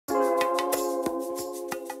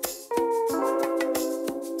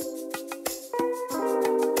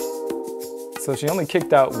So she only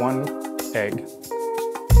kicked out one egg.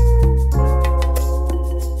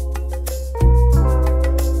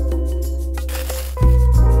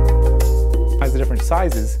 The different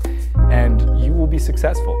sizes, and you will be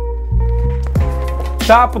successful.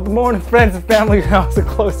 Top of the morning, friends and family. That was a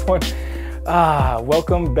close one.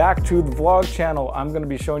 Welcome back to the vlog channel. I'm going to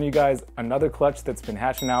be showing you guys another clutch that's been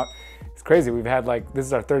hatching out. It's crazy. We've had this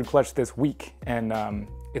is our third clutch this week, and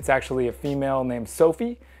it's actually a female named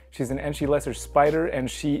Sophie. She's an Enchi Lesser Spider,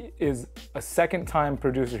 and she is a second-time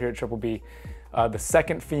producer here at Triple B. The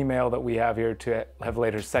second female that we have here to have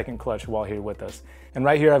laid her second clutch while here with us. And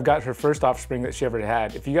right here I've got her first offspring that she ever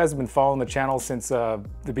had. If you guys have been following the channel since the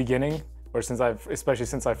beginning, or especially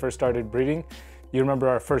since I first started breeding, you remember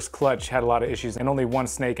our first clutch had a lot of issues, and only one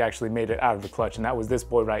snake actually made it out of the clutch, and that was this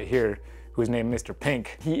boy right here, who is named Mr.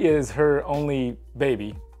 Pink. He is her only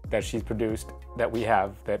baby that she's produced that we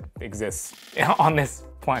have that exists on this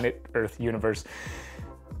planet Earth universe.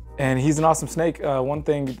 And he's an awesome snake. One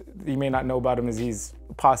thing you may not know about him is he's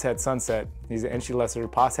Poshead Sunset. He's an Enchi Lesser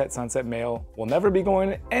Poshead Sunset male. Will never be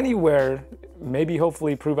going anywhere. Maybe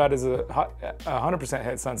hopefully prove out as a 100%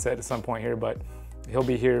 head sunset at some point here, but he'll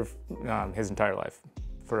be here his entire life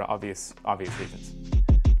for obvious reasons.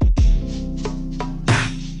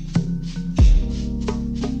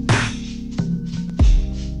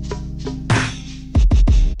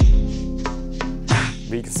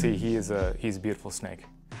 But you can see he's a beautiful snake.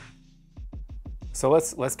 So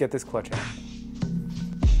let's get this clutch out.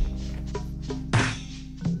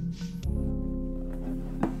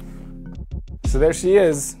 So there she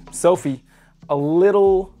is, Sophie. A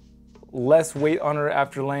little less weight on her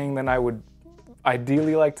after laying than I would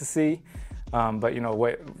ideally like to see. But you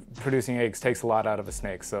know, producing eggs takes a lot out of a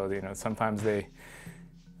snake. So you know, sometimes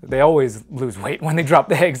they always lose weight when they drop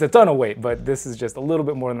the eggs, a ton of weight. But this is just a little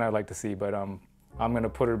bit more than I'd like to see. But I'm gonna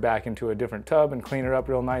put her back into a different tub and clean her up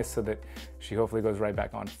real nice so that she hopefully goes right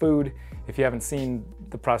back on food. If you haven't seen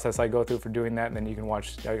the process I go through for doing that, then you can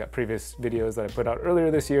watch, I got previous videos that I put out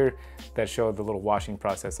earlier this year that show the little washing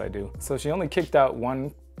process I do. So she only kicked out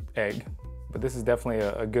one egg, but this is definitely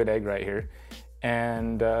a good egg right here.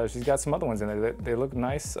 And she's got some other ones in there. They look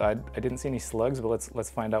nice. I didn't see any slugs, but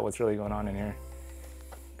let's find out what's really going on in here.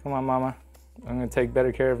 Come on, mama. I'm gonna take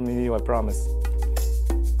better care of them than you, I promise.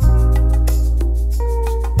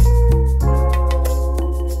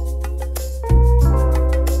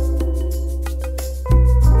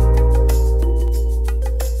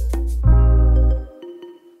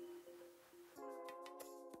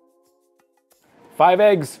 Five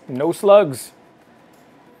eggs, no slugs.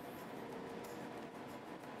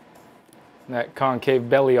 That concave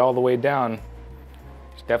belly all the way down.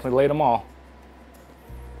 She definitely laid them all.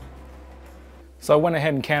 So I went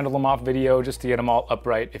ahead and candled them off video just to get them all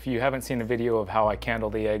upright. If you haven't seen a video of how I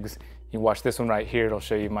candle the eggs, you can watch this one right here. It'll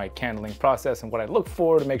show you my candling process and what I look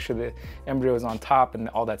for to make sure the embryo is on top, and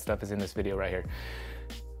all that stuff is in this video right here.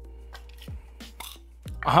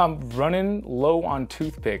 I'm running low on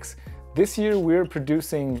toothpicks. This year we're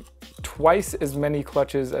producing twice as many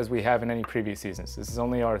clutches as we have in any previous seasons. This is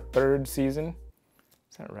only our third season.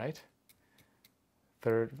 Is that right?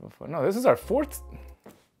 Third, no, this is our fourth. I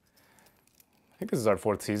think this is our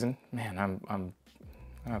fourth season. Man,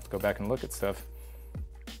 I have to go back and look at stuff.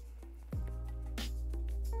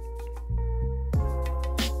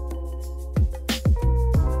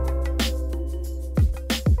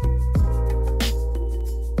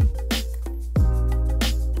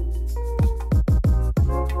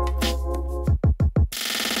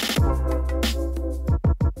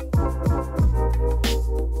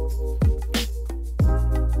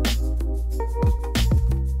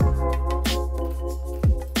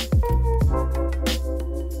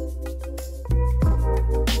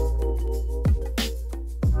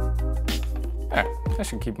 That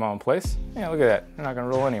should keep them all in place. Yeah, look at that. They're not gonna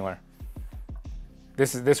roll anywhere.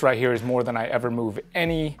 This right here is more than I ever move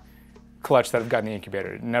any clutch that I've got in the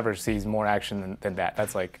incubator. It never sees more action than that.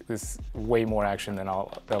 That's like, this way more action than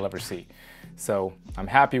they'll ever see. So I'm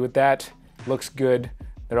happy with that. Looks good.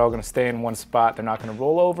 They're all gonna stay in one spot. They're not gonna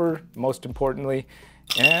roll over, most importantly.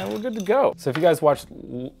 And we're good to go. So if you guys watched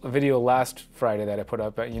a video last Friday that I put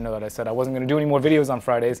up, you know that I said I wasn't gonna do any more videos on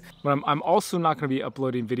Fridays, but I'm also not gonna be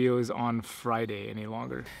uploading videos on Friday any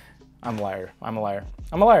longer. I'm a liar, I'm a liar.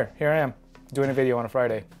 I'm a liar, here I am, doing a video on a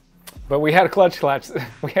Friday. But we had a clutch laid,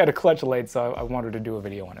 so I wanted to do a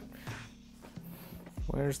video on it.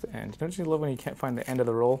 Where's the end? Don't you love when you can't find the end of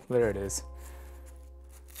the roll? There it is.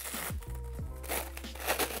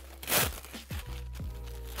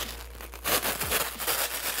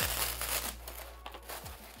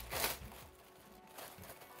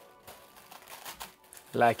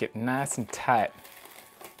 Like it nice and tight.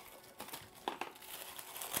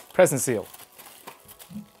 Press and seal.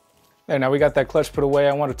 There, now we got that clutch put away.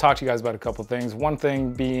 I want to talk to you guys about a couple things. One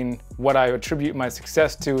thing being what I attribute my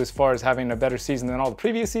success to as far as having a better season than all the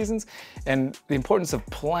previous seasons, and the importance of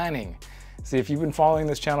planning. See, if you've been following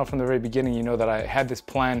this channel from the very beginning, you know that I had this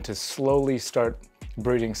plan to slowly start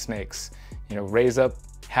breeding snakes. You know, raise up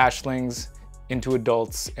hatchlings into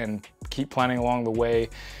adults and keep planning along the way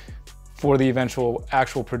for the eventual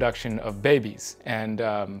actual production of babies. And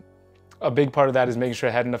a big part of that is making sure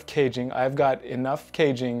I had enough caging. I've got enough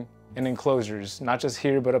caging and enclosures, not just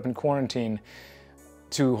here, but up in quarantine,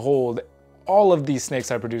 to hold all of these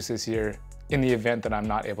snakes I produce this year in the event that I'm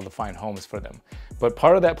not able to find homes for them. But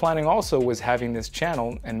part of that planning also was having this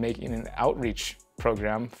channel and making an outreach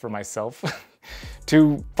program for myself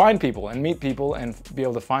to find people and meet people and be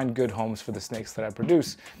able to find good homes for the snakes that I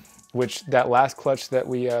produce, which that last clutch that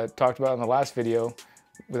we talked about in the last video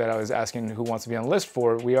that I was asking who wants to be on the list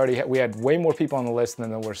for, we had way more people on the list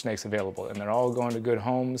than there were snakes available, and they're all going to good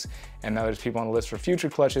homes, and now there's people on the list for future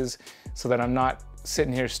clutches, so that I'm not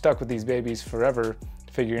sitting here stuck with these babies forever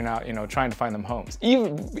figuring out, you know, trying to find them homes.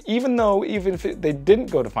 Even if they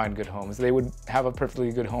didn't go to find good homes, they would have a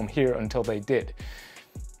perfectly good home here until they did.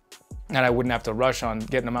 And I wouldn't have to rush on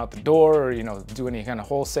getting them out the door or, you know, do any kind of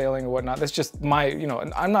wholesaling or whatnot. That's just my, you know,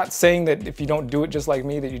 and I'm not saying that if you don't do it just like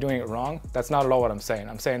me that you're doing it wrong. That's not at all what I'm saying.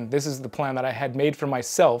 I'm saying this is the plan that I had made for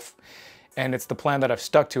myself, and it's the plan that I've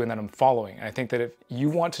stuck to and that I'm following. And I think that if you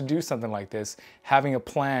want to do something like this, having a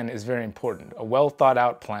plan is very important, a well thought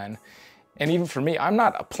out plan. And even for me, I'm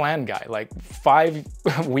not a plan guy. Like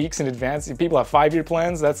 5 weeks in advance, people have 5-year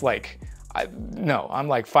plans, that's like, no, I'm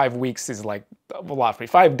like 5 weeks is like a lot for me.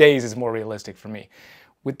 5 days is more realistic for me,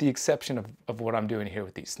 with the exception of what I'm doing here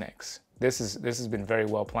with these snakes. This has been very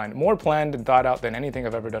well planned, more planned and thought out than anything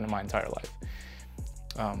I've ever done in my entire life.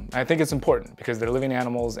 I think it's important because they're living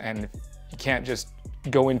animals, and you can't just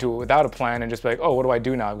go into it without a plan and just be like, oh, what do I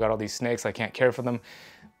do now? I've got all these snakes, I can't care for them.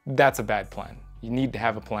 That's a bad plan. You need to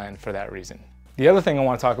have a plan for that reason. The other thing I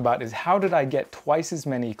want to talk about is how did I get twice as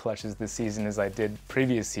many clutches this season as I did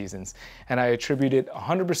previous seasons? And I attribute it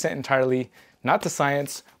 100% entirely, not to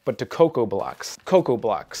science, but to cocoa blocks. Cocoa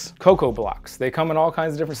blocks. Cocoa blocks. They come in all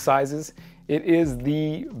kinds of different sizes. It is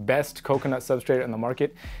the best coconut substrate on the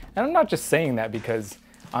market. And I'm not just saying that because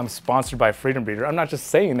I'm sponsored by Freedom Breeder. I'm not just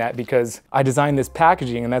saying that because I designed this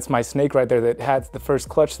packaging and that's my snake right there that had the first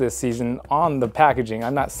clutch this season on the packaging.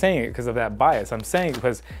 I'm not saying it because of that bias. I'm saying it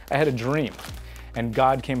because I had a dream. And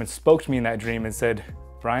God came and spoke to me in that dream and said,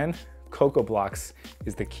 Brian, cocoa blocks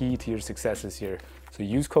is the key to your success this year. So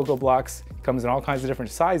use cocoa blocks, it comes in all kinds of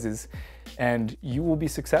different sizes, and you will be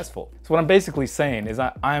successful. So what I'm basically saying is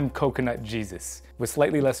I'm coconut Jesus with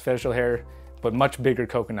slightly less facial hair, but much bigger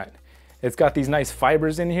coconut. It's got these nice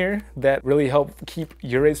fibers in here that really help keep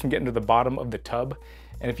urates from getting to the bottom of the tub.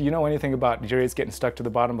 And if you know anything about urates getting stuck to the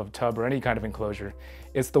bottom of a tub or any kind of enclosure,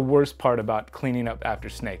 it's the worst part about cleaning up after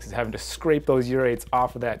snakes, is having to scrape those urates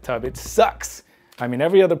off of that tub. It sucks. I mean,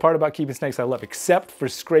 every other part about keeping snakes I love, except for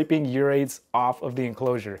scraping urates off of the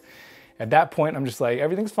enclosure. At that point, I'm just like,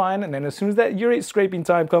 everything's fine. And then as soon as that urate scraping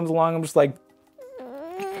time comes along, I'm just like,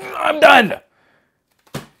 I'm done.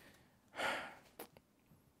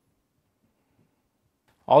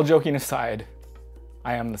 All joking aside,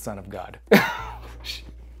 I am the son of God.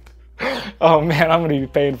 Oh man, I'm gonna be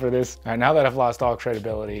paying for this. All right, now that I've lost all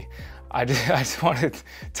credibility, I just wanted to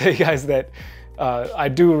tell you guys that I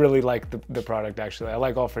do really like the product, actually. I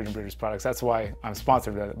like all Freedom Breeders products. That's why I'm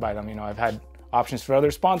sponsored by them. You know, I've had options for other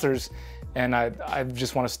sponsors, and I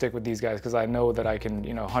just want to stick with these guys because I know that I can,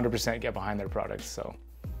 you know, 100% get behind their products. So,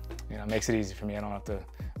 you know, it makes it easy for me. I don't have to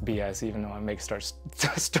BS, even though I make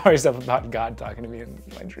stories up about God talking to me in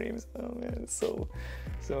my dreams. Oh man, it's so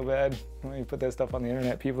bad. When you put that stuff on the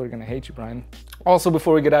internet, people are gonna hate you, Brian. Also,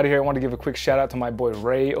 before we get out of here, I want to give a quick shout out to my boy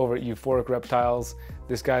Ray over at Euphoric Reptiles.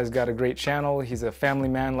 This guy's got a great channel. He's a family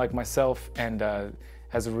man like myself, and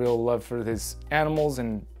has a real love for his animals,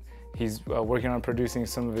 and he's working on producing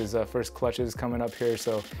some of his first clutches coming up here.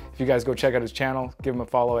 So if you guys go check out his channel, give him a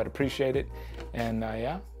follow, I'd appreciate it. And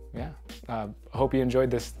I hope you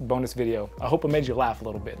enjoyed this bonus video. I hope it made you laugh a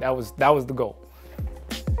little bit. That was the goal.